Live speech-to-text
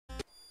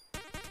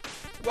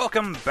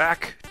Welcome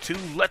back to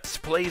Let's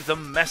Play the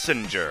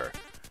Messenger.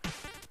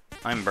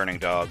 I'm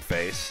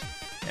BurningDogFace,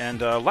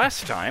 and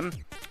last time,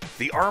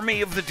 the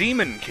army of the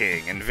Demon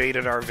King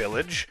invaded our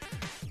village,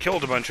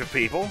 killed a bunch of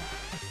people,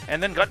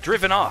 and then got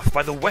driven off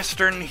by the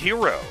Western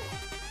hero,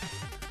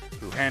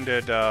 who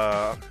handed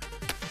our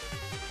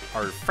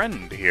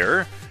friend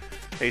here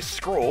a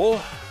scroll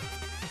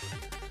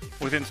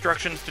with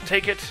instructions to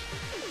take it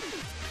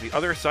to the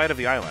other side of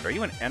the island. Are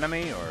you an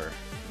enemy, or...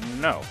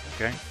 No,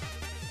 okay.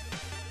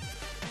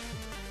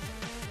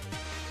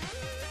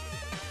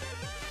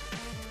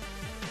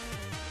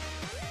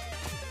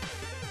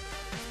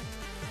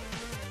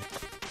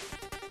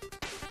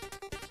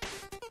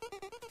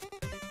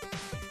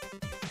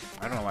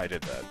 I don't know why I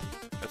did that.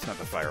 That's not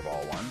the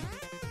fireball one.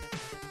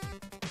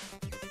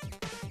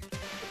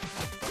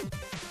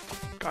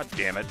 God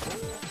damn it.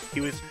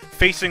 He was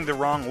facing the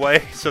wrong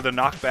way, so the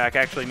knockback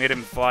actually made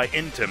him fly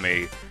into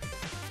me.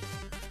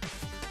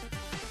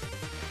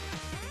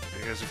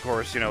 Because, of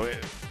course, you know,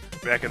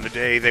 back in the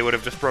day, they would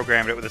have just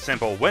programmed it with a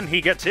simple, when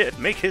he gets hit,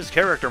 make his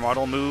character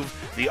model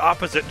move the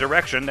opposite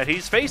direction that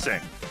he's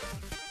facing.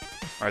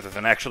 Rather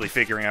than actually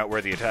figuring out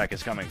where the attack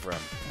is coming from.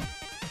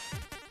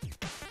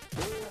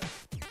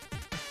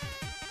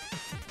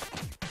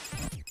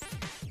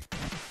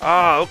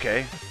 Ah,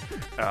 okay.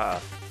 I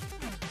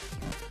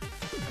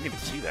didn't even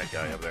see that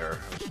guy up there.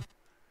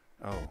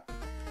 Oh.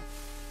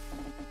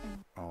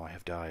 Oh, I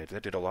have died.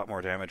 That did a lot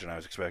more damage than I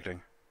was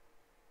expecting.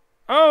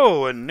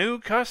 Oh, a new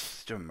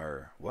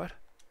customer. What?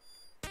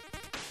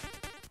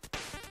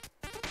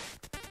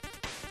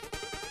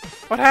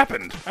 What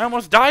happened? I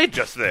almost died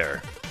just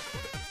there.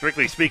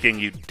 Strictly speaking,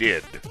 you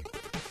did.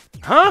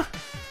 Huh?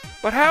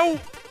 But how?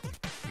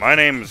 My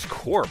name's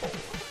Quarble.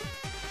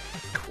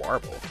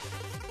 Quarble?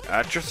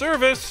 At your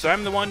service.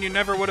 I'm the one you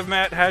never would have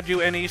met had you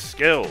any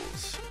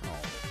skills. Oh.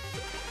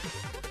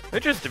 The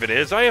gist of it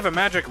is, I have a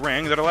magic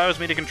ring that allows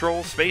me to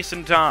control space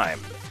and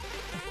time.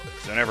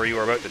 So whenever you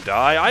are about to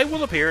die, I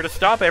will appear to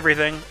stop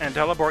everything and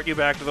teleport you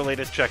back to the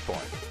latest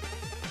checkpoint.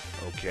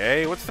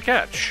 Okay, what's the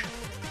catch?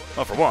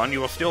 Well, for one, you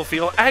will still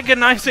feel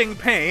agonizing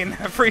pain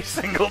every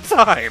single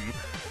time.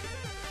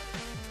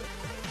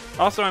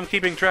 Also, I'm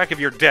keeping track of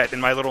your debt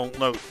in my little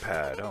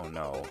notepad. Oh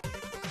no.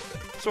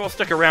 So I'll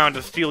stick around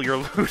to steal your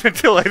loot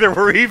until either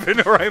we're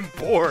even or I'm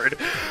bored.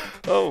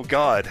 Oh,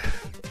 God.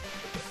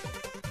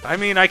 I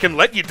mean, I can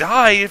let you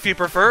die if you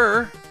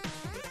prefer.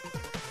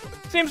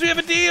 Seems we have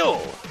a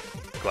deal.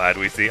 Glad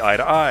we see eye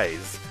to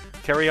eyes.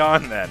 Carry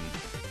on, then.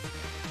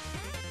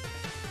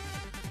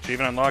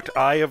 Achievement unlocked,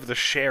 Eye of the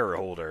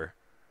Shareholder.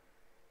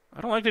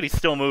 I don't like that he's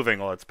still moving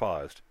while it's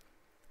paused.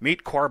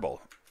 Meet Quarble.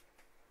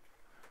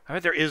 I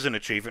bet there is an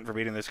achievement for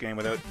beating this game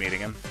without meeting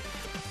him.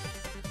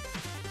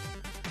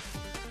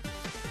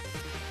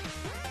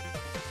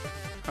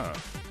 Huh.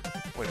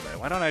 Wait a minute,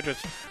 why don't I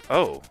just...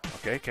 Oh,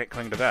 okay, can't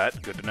cling to that.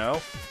 Good to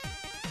know.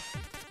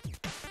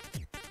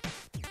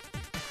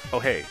 Oh,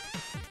 hey.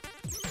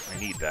 I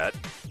need that.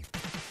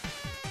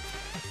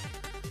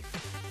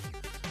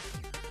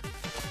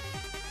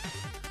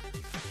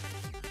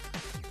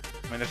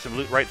 I mean, there's some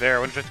loot right there.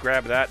 Why don't you just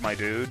grab that, my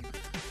dude?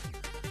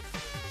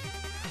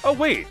 Oh,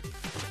 wait!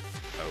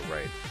 Oh,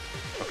 right.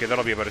 Okay,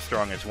 that'll be about as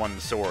strong as one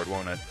sword,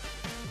 won't it?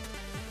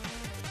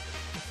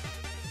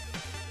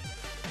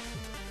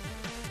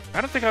 I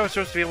don't think I was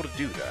supposed to be able to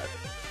do that.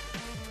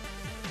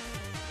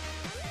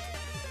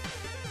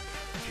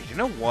 Okay, you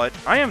know what?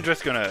 I am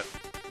just gonna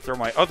throw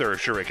my other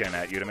shuriken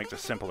at you to make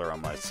this simpler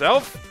on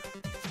myself.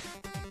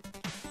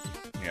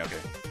 Yeah, okay.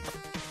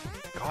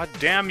 God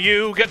damn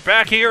you! Get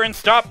back here and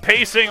stop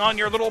pacing on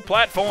your little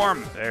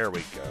platform! There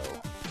we go.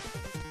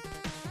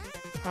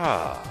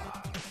 Ah.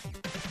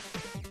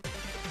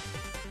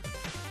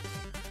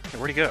 Hey,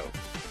 where'd he go?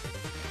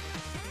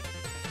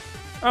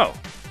 Oh.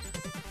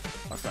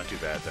 That's not too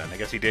bad, then. I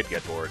guess he did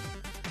get bored.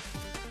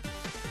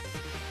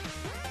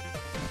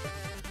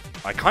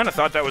 I kind of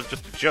thought that was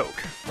just a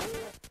joke.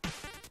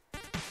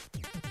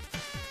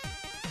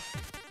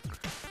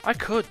 I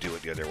could do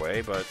it the other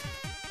way, but...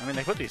 I mean,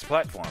 they put these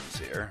platforms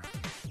here.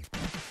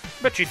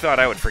 Bet you thought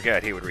I would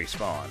forget he would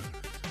respawn.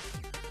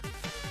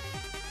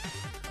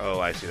 Oh,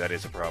 I see. That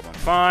is a problem.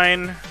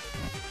 Fine.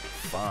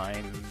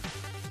 Fine.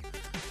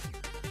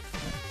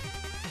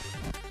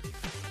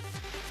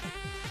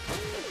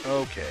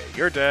 Okay,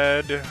 you're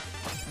dead.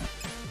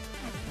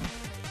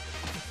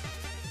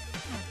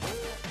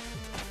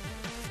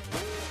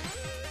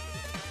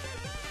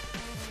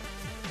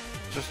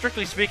 So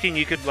strictly speaking,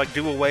 you could, like,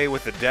 do away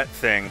with the debt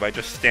thing by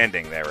just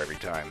standing there every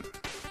time.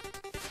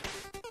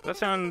 That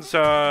sounds,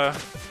 I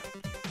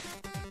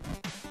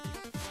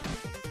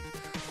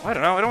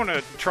don't know, I don't want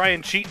to try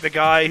and cheat the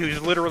guy who's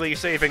literally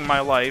saving my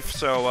life,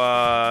 so,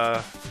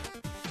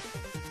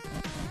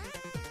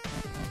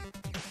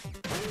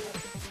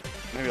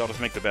 maybe I'll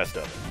just make the best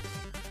of it.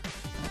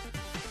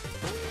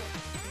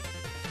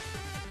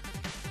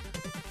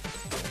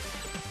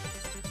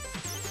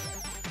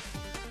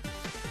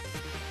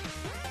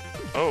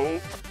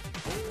 Oh.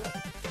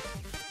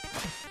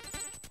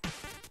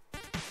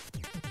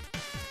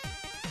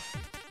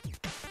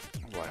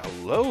 Why,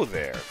 Hello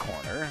there,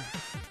 corner.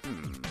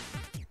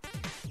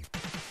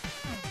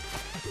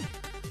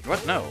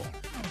 What? No.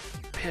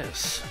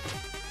 Piss.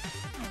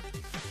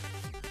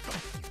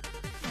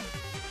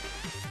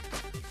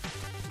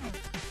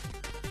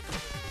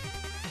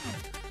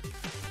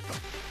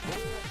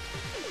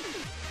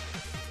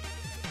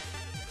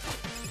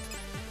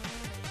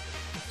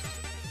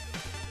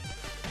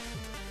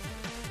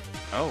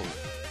 Oh.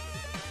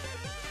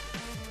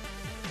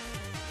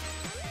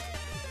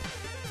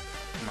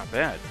 Not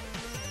bad.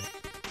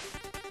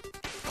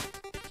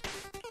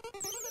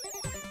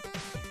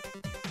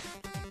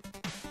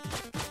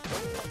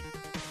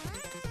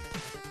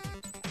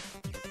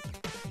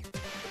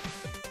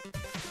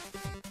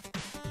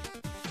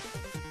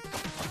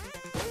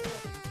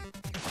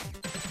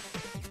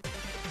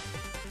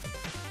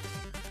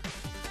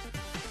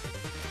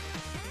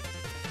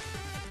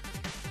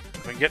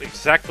 If I get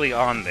exactly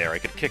on there, I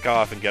could kick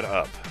off and get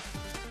up.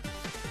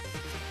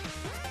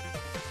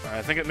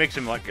 I think it makes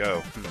him let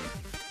go.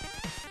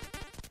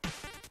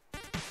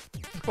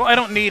 Well, I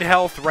don't need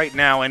health right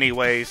now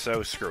anyway,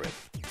 so screw it.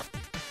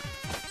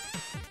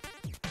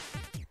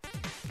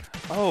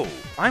 Oh,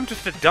 I'm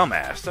just a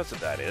dumbass. That's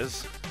what that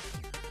is.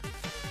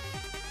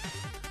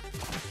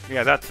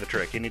 Yeah, that's the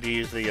trick. You need to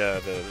use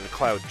the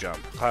cloud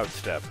jump, cloud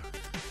step.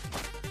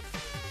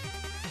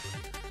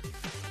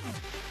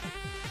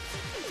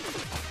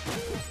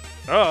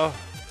 Uh-oh.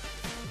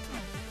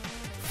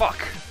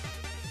 Fuck.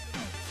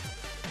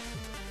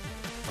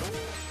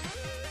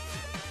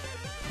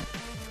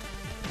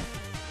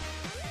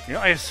 You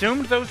know, I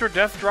assumed those were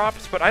death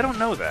drops, but I don't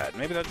know that.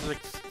 Maybe that's like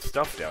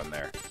stuff down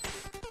there.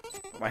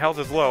 My health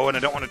is low, and I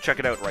don't want to check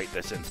it out right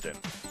this instant.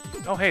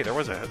 Oh, hey, there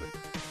was a...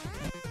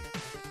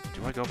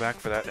 Do I go back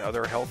for that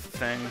other health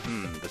thing?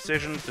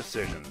 Decisions.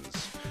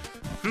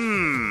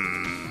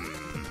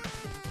 I'm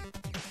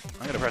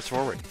gonna press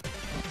forward.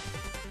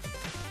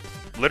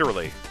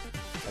 Literally.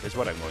 That is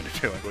what I'm going to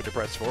do. I'm going to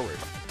press forward.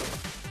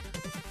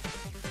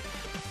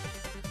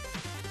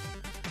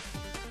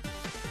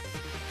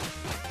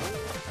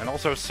 And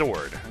also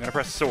sword. I'm gonna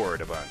press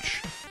sword a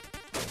bunch.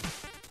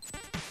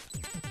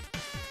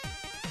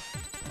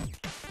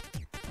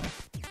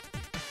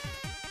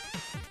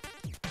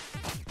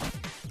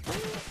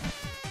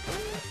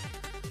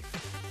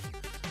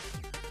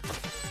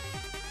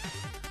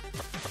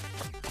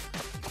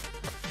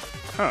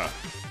 Huh.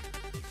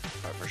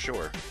 Not for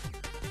sure.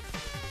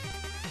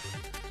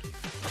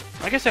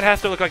 I guess it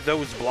has to look like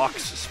those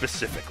blocks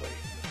specifically.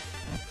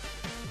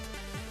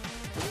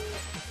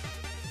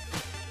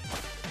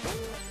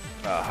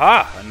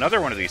 Aha! Another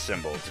one of these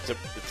symbols. Except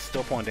it's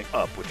still pointing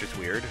up, which is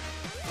weird.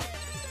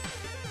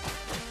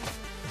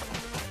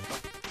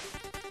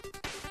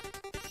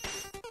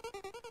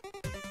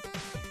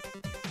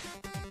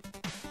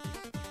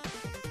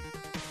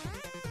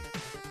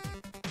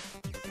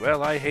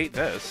 Well, I hate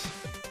this.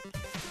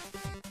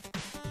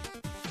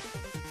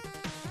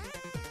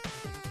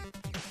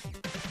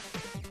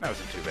 That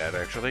wasn't too bad,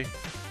 actually.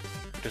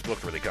 It just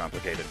looked really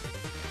complicated.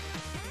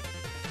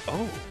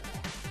 Oh.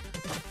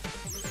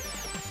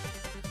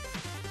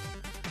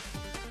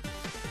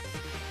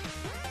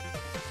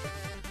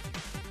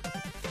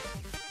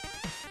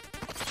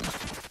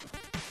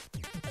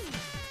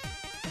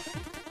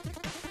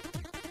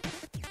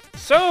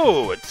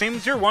 So, it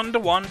seems you're one to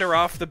wander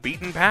off the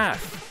beaten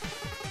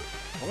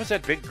path. What was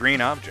that big green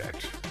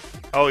object?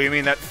 Oh, you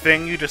mean that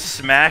thing you just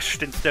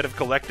smashed instead of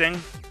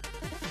collecting?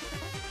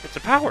 It's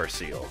a power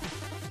seal.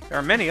 There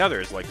are many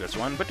others like this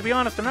one, but to be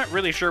honest, I'm not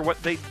really sure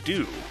what they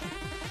do.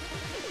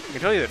 I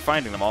can tell you that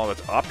finding them all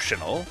is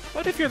optional,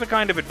 but if you're the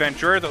kind of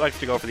adventurer that likes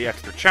to go for the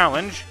extra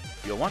challenge,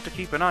 you'll want to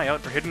keep an eye out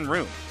for hidden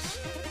rooms.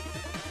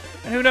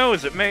 And who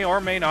knows, it may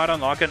or may not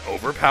unlock an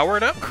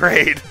overpowered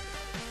upgrade.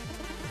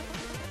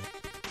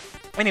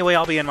 Anyway,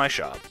 I'll be in my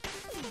shop.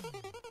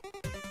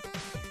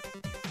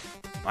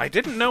 I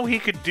didn't know he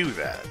could do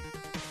that.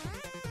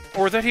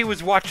 Or that he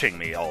was watching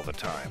me all the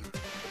time.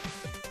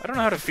 I don't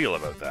know how to feel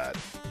about that.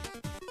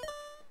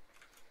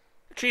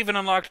 Achieve an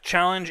unlocked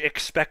challenge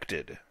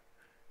expected.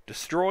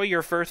 Destroy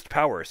your first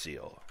power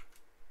seal.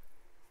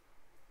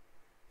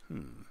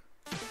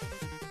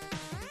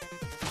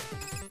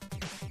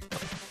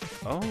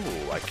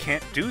 Oh, I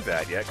can't do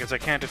that yet because I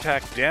can't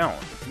attack down.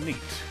 Neat.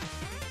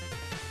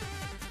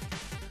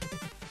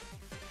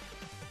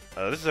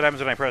 This is what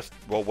happens when I press,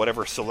 well,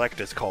 whatever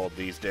select is called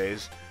these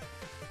days.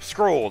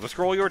 Scroll. To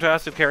scroll your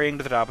task of carrying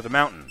to the top of the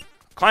mountain.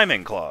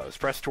 Climbing claws.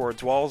 Press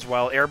towards walls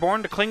while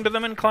airborne to cling to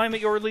them and climb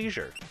at your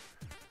leisure.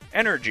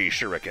 Energy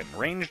shuriken.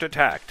 Ranged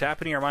attack.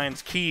 Tap into your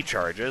mind's ki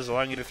charges,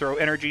 allowing you to throw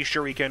energy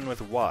shuriken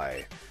with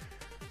Y.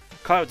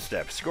 Cloud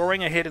step.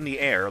 Scoring a hit in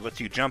the air lets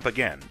you jump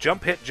again.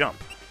 Jump, hit,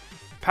 jump.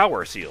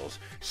 Power seals.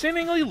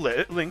 Seemingly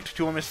linked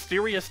to a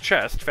mysterious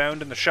chest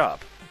found in the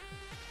shop.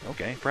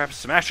 Okay, perhaps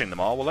smashing them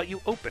all will let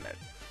you open it.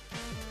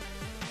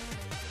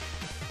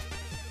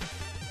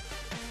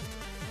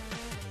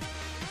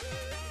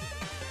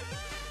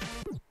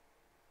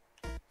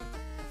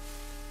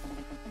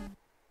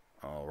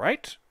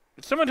 Alright.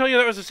 Did someone tell you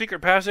that was a secret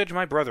passage?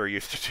 My brother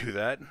used to do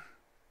that.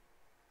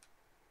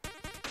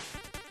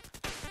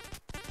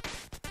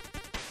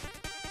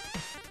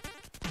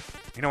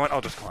 You know what?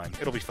 I'll just climb.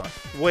 It'll be fun.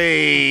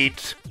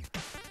 Wait!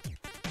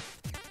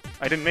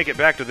 I didn't make it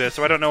back to this,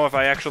 so I don't know if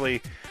I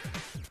actually...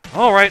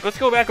 Alright, let's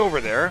go back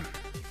over there.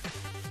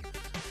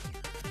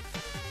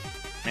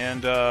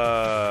 And,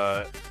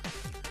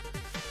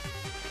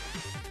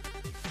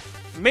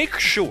 make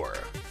sure.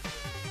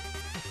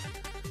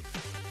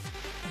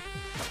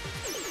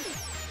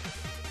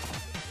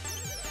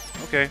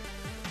 Okay.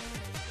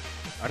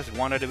 I just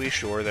wanted to be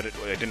sure that I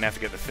didn't have to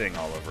get the thing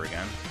all over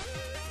again.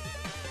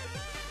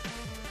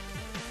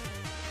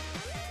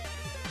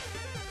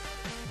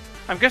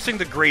 I'm guessing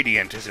the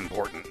gradient is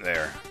important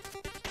there.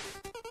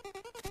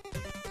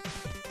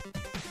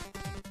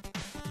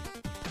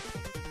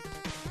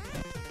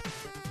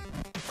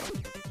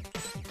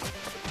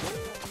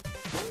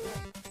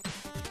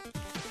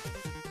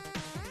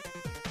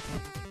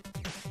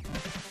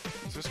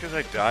 Is this because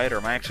I died, or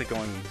am I actually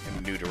going in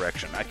a new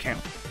direction? I can't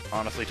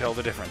honestly tell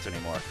the difference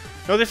anymore.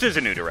 No, this is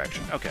a new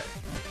direction. Okay.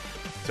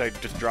 So I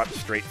just dropped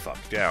straight fuck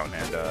down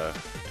and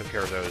took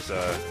care of those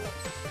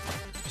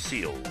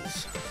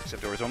seals.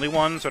 Except there was only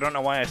one, so I don't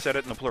know why I said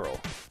it in the plural.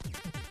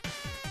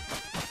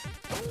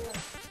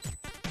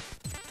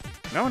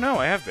 No,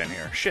 I have been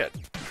here. Shit.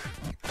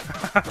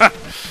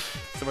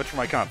 So much for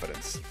my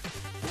confidence.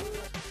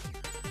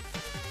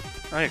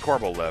 Oh, yeah,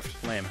 Corbel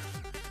left. Lame.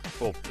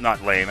 Well,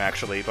 not lame,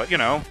 actually, but, you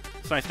know,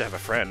 it's nice to have a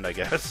friend, I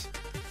guess.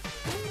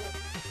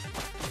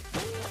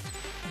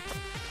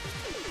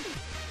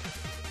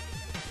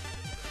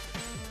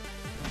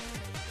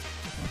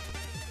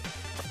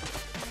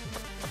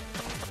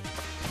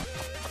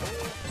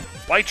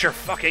 Bite your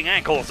fucking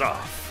ankles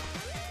off!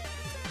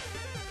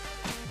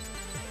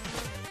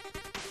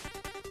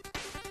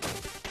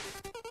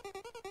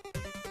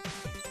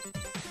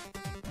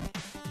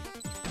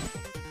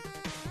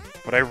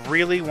 What I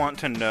really want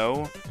to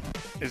know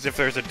is if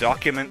there's a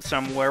document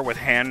somewhere with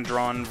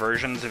hand-drawn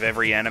versions of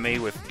every enemy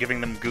with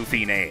giving them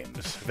goofy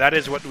names. That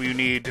is what we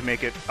need to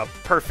make it a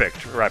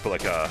perfect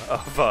replica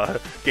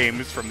of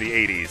games from the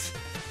 80s.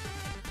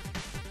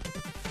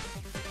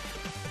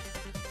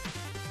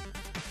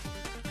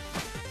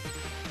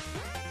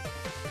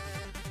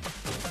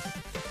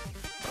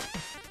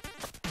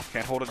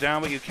 Can't hold it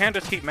down, but you can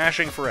just keep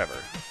mashing forever.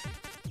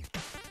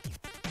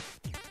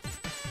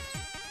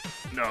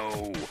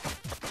 No.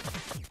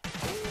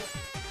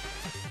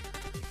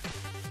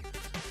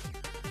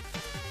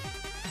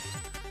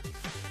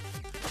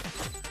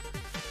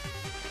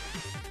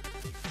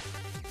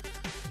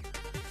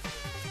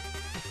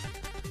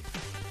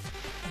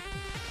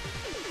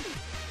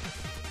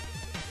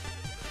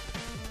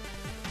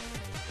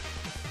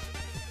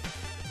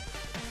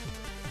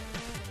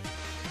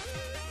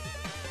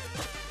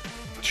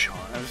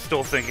 I'm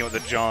still thinking of the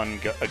John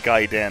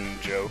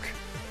Gaiden joke.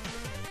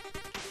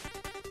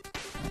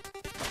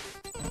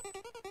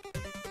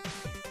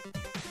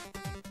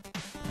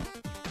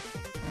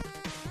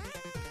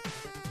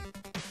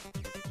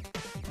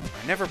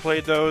 I never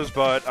played those,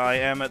 but I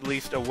am at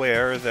least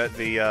aware that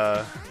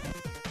the,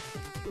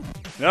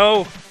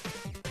 No!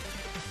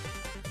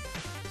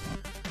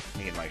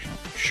 Me and my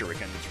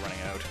shurikens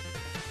running out.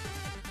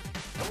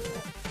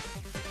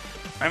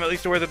 I'm at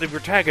least aware that the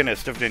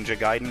protagonist of Ninja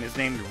Gaiden is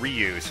named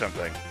Ryu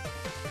something.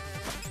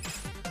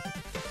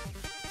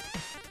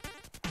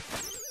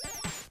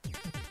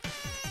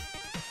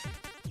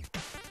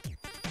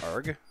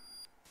 Arg?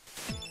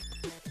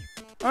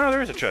 Oh no,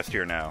 there is a chest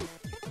here now.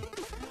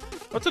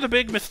 What's in the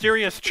big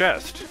mysterious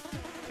chest?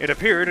 It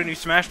appeared and you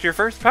smashed your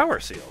first power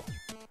seal.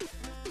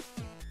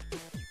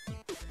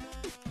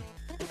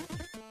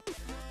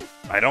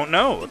 I don't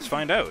know, let's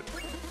find out.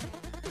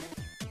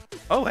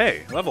 Oh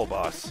hey, level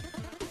boss.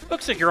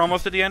 Looks like you're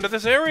almost at the end of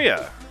this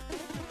area.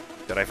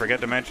 Did I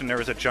forget to mention there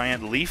was a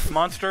giant leaf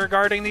monster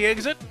guarding the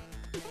exit?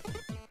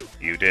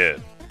 You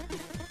did.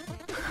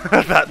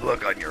 That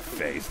look on your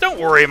face. Don't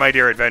worry, my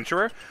dear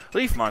adventurer.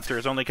 Leaf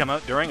monsters only come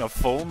out during a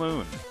full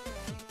moon.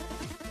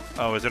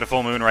 Oh, is it a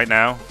full moon right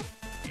now?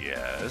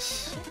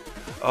 Yes.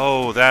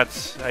 Oh,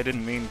 that's... I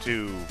didn't mean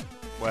to...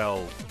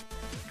 Well,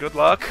 good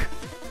luck.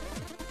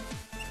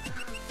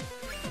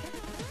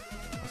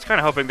 I was kind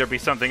of hoping there'd be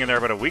something in there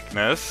about a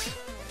weakness.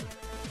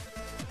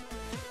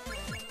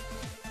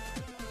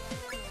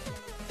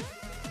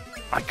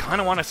 I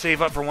kind of want to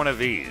save up for one of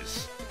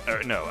these.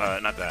 No,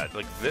 not that.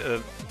 Like,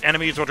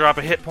 enemies will drop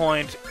a hit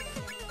point,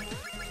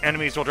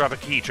 enemies will drop a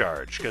key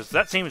charge, because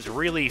that seems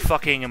really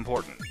fucking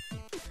important.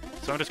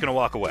 So I'm just gonna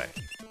walk away.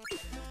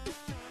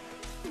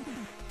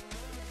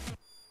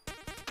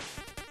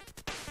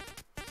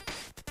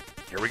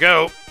 Here we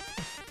go!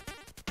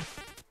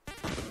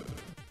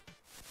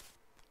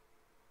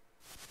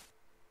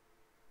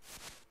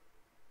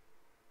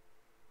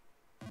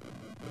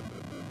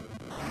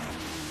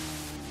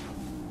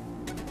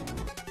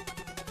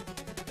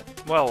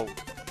 Well,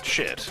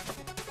 shit.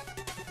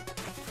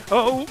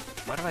 Oh!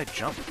 Why did I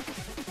jump?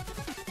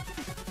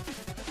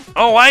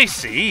 Oh, I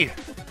see!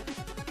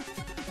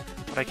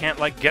 But I can't,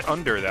 like, get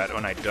under that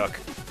when I duck.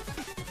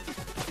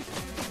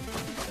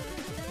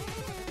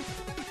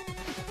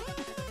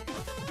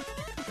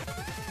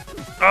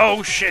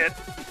 Oh, shit!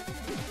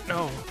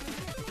 No.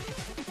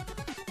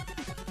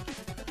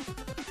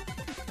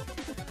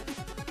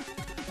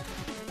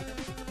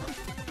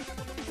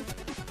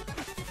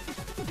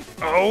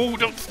 Oh,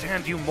 don't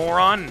stand, you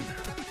moron!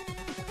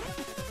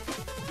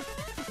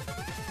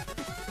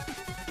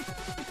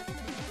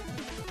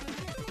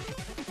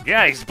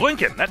 Yeah, he's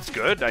blinking. That's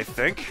good, I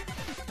think.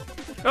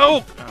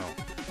 Oh! Oh.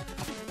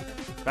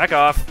 Back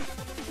off.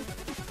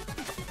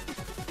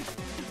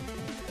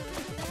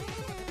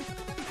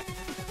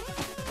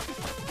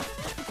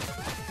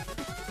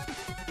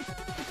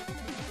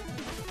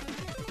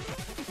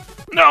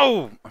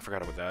 No! I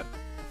forgot about that.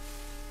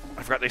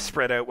 I forgot they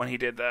spread out when he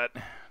did that.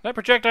 Did that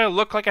projectile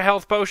look like a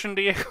health potion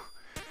to you?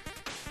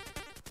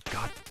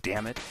 God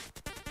damn it.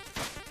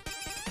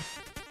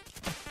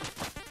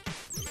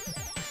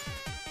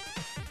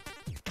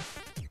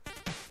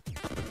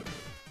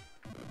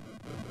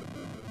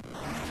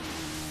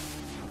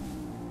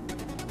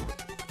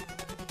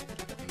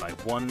 My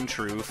one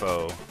true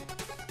foe.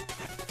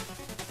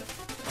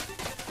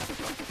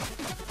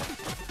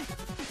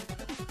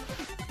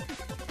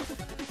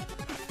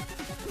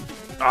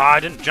 Ah, I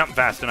didn't jump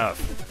fast enough.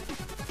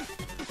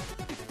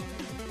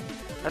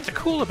 That's a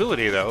cool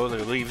ability, though.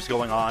 The leaves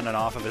going on and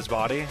off of his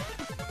body.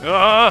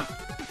 Ah!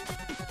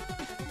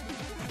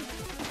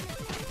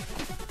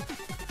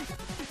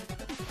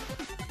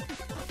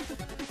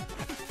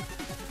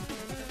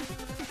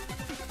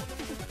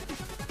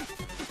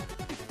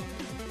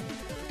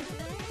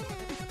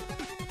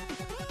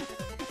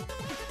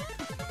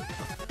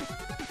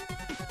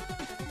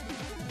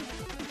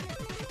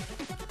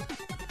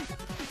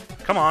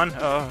 Come on.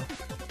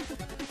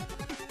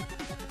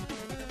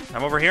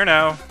 I'm over here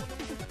now.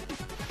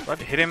 Do I have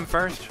to hit him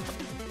first?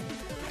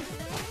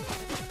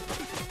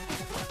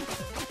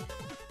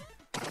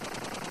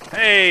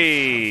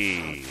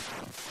 Hey!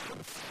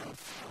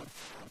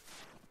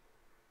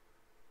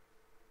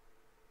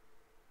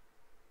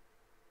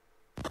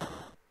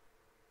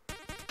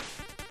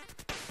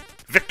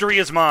 Victory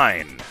is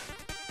mine!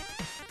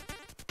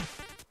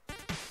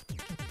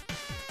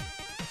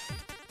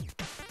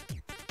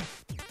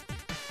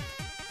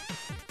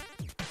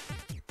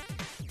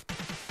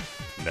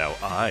 Now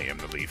I am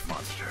the leaf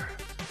monster.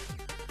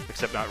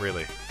 Except not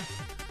really.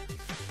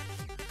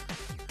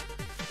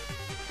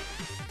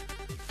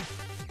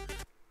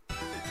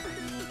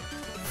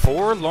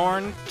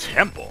 Forlorn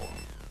Temple.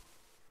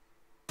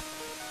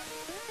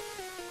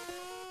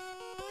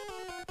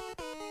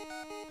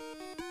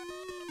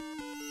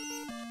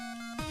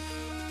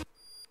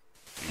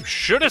 You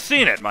should have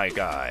seen it, my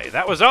guy.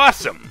 That was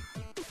awesome.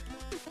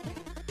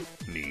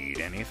 Need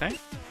anything?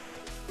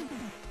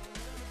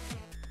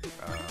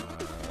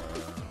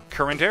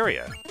 Current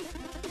area.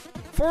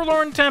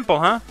 Forlorn Temple,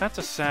 huh? That's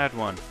a sad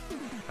one.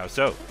 How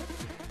so?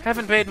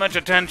 Haven't paid much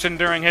attention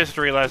during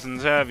history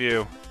lessons, have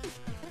you?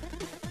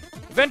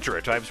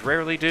 Venturer types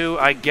rarely do,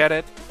 I get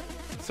it.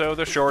 So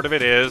the short of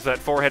it is, that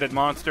four-headed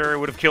monster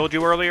would have killed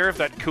you earlier if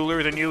that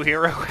cooler-than-you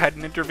hero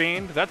hadn't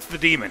intervened. That's the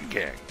Demon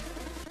King.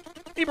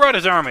 He brought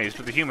his armies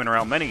to the human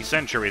realm many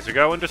centuries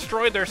ago and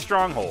destroyed their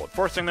stronghold,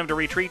 forcing them to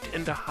retreat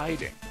into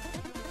hiding.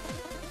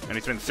 And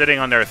he's been sitting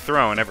on their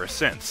throne ever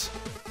since.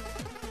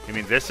 You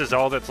mean this is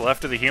all that's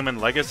left of the human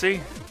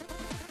legacy?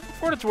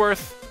 For what it's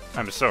worth,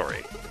 I'm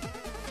sorry.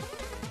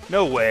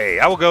 No way,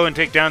 I will go and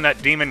take down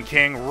that Demon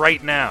King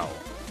right now.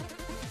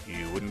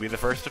 You wouldn't be the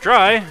first to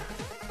try.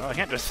 Well, I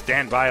can't just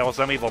stand by while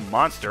some evil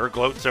monster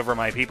gloats over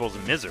my people's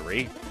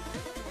misery.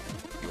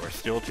 You are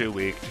still too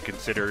weak to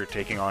consider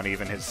taking on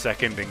even his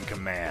second in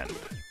command.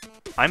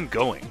 I'm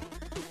going.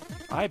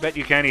 I bet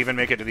you can't even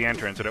make it to the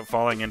entrance without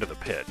falling into the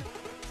pit.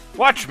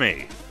 Watch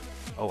me!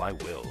 Oh, I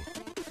will.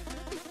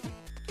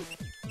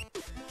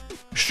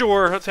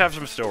 Sure, let's have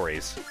some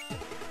stories.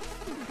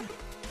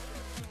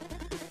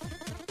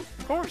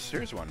 Of course,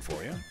 here's one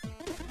for you.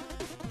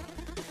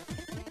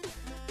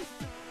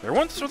 There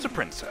once was a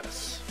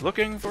princess,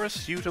 looking for a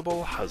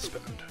suitable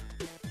husband.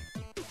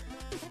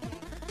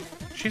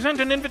 She sent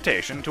an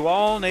invitation to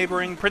all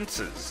neighboring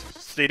princes,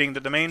 stating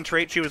that the main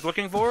trait she was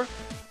looking for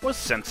was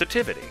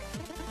sensitivity.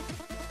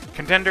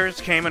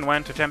 Contenders came and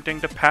went, attempting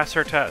to pass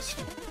her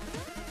test.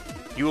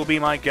 You will be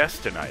my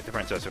guest tonight, the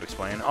princess would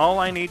explain. All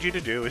I need you to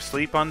do is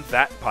sleep on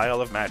that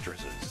pile of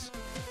mattresses.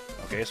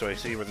 Okay, so I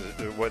see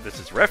what this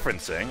is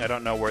referencing. I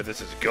don't know where this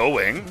is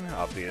going,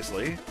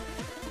 obviously,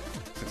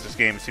 since this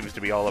game seems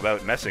to be all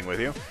about messing with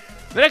you.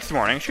 The next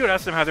morning, she would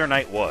ask them how their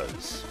night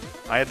was.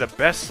 I had the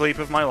best sleep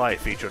of my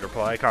life, each would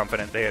reply,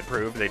 confident they had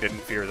proved they didn't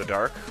fear the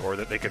dark, or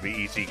that they could be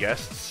easy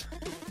guests.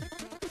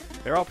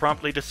 They're all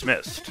promptly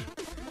dismissed.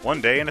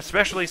 One day, an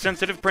especially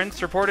sensitive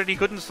prince reported he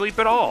couldn't sleep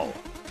at all.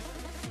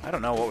 I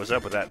don't know what was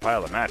up with that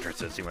pile of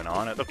mattresses, he went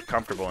on. It looked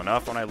comfortable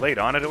enough. When I laid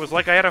on it, it was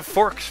like I had a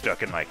fork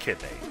stuck in my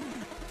kidney.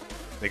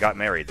 They got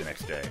married the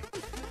next day.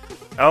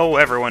 Oh,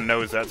 everyone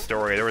knows that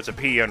story. There was a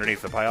pea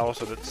underneath the pile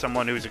so that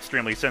someone who's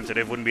extremely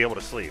sensitive wouldn't be able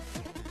to sleep.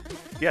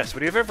 Yes,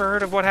 but have you ever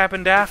heard of what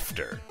happened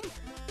after?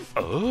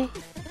 Oh?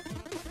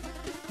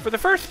 For the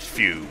first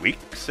few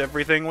weeks,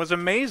 everything was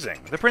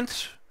amazing. The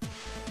prince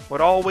would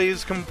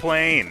always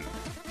complain.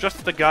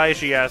 Just the guy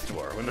she asked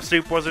for. When the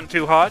soup wasn't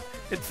too hot,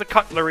 it's the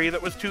cutlery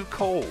that was too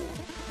cold.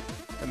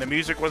 When the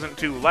music wasn't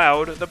too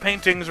loud, the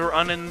paintings were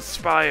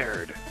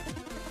uninspired.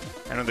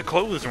 And when the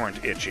clothes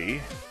weren't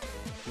itchy,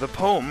 the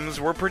poems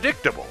were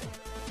predictable.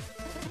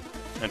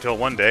 Until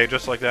one day,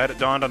 just like that, it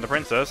dawned on the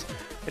princess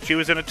that she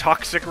was in a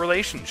toxic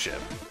relationship.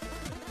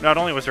 Not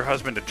only was her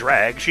husband a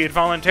drag, she had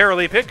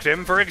voluntarily picked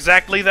him for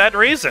exactly that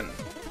reason.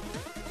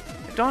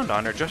 It dawned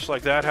on her just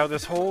like that how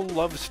this whole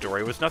love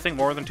story was nothing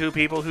more than two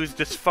people whose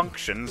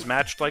dysfunctions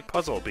matched like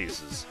puzzle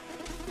pieces.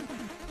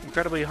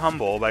 Incredibly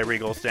humble by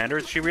Regal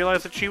standards, she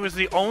realized that she was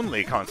the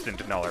only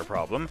constant in all her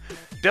problem,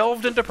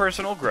 delved into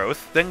personal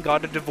growth, then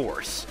got a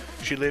divorce.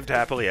 She lived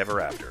happily ever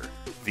after.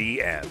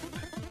 The end.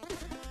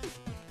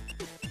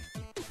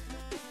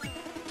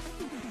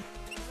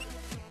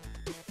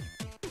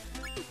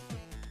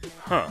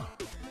 Huh.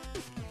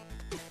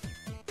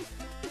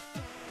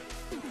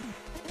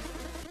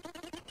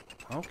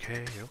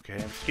 Okay. I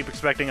just keep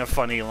expecting a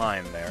funny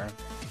line there.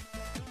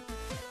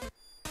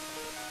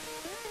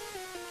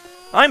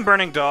 I'm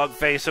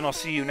BurningDogFace, and I'll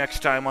see you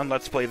next time on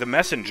Let's Play The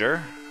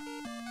Messenger,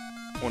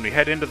 when we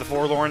head into the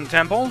Forlorn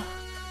Temple,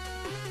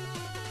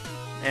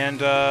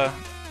 and,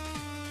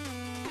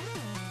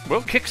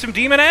 we'll kick some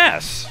demon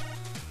ass!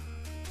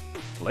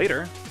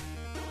 Later.